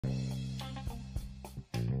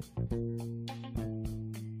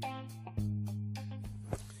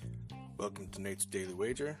Welcome to Nate's Daily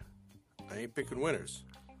Wager. I ain't picking winners,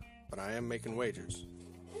 but I am making wagers.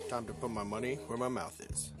 Time to put my money where my mouth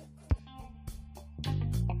is.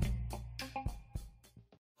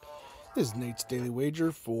 This is Nate's Daily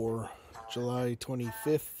Wager for July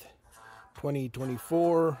 25th,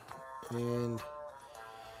 2024, and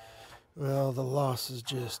well, the losses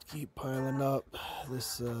just keep piling up.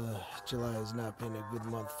 This July has not been a good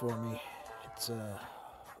month for me. It's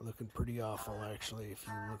looking pretty awful, actually. If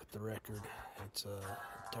you look at the record, it's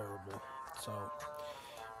terrible. So,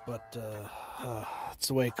 but it's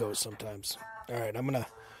the way it goes sometimes. All right, I'm gonna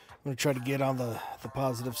try to get on the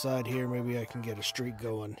positive side here. Maybe I can get a streak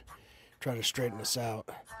going. Try to straighten us out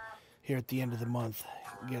here at the end of the month.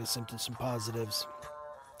 Get us into some positives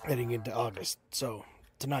heading into August. So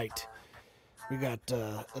tonight we got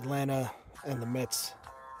Atlanta and the Mets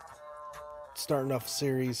starting off a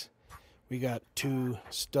series. We got two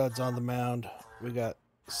studs on the mound. We got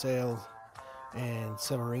Sale and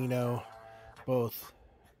Severino, both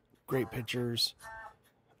great pitchers.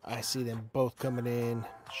 I see them both coming in,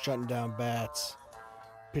 shutting down bats.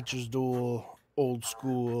 Pitchers duel, old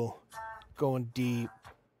school, going deep.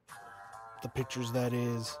 The pitchers, that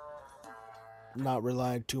is, not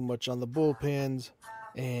relying too much on the bullpens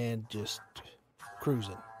and just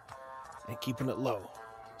cruising and keeping it low.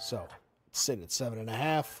 So it's sitting at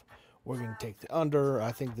 7.5. We're going to take the under.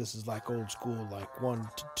 I think this is like old school, like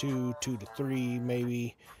 1-2, 2-3,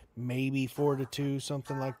 maybe 4-2,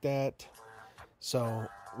 something like that. So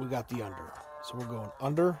we got the under. So we're going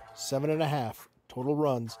under 7.5 total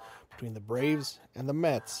runs between the Braves and the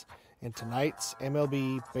Mets in tonight's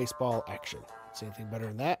MLB baseball action. See anything better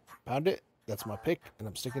than that? Pound it. That's my pick, and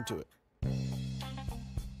I'm sticking to it.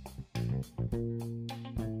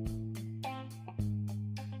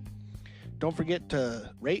 Don't forget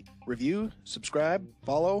to rate, review, subscribe,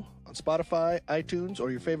 follow on Spotify, iTunes, or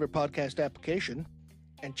your favorite podcast application,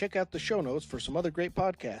 and check out the show notes for some other great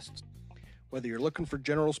podcasts. Whether you're looking for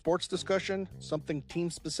general sports discussion, something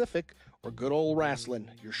team-specific, or good old wrestling,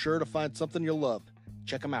 you're sure to find something you'll love.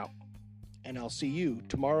 Check them out. And I'll see you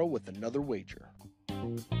tomorrow with another wager.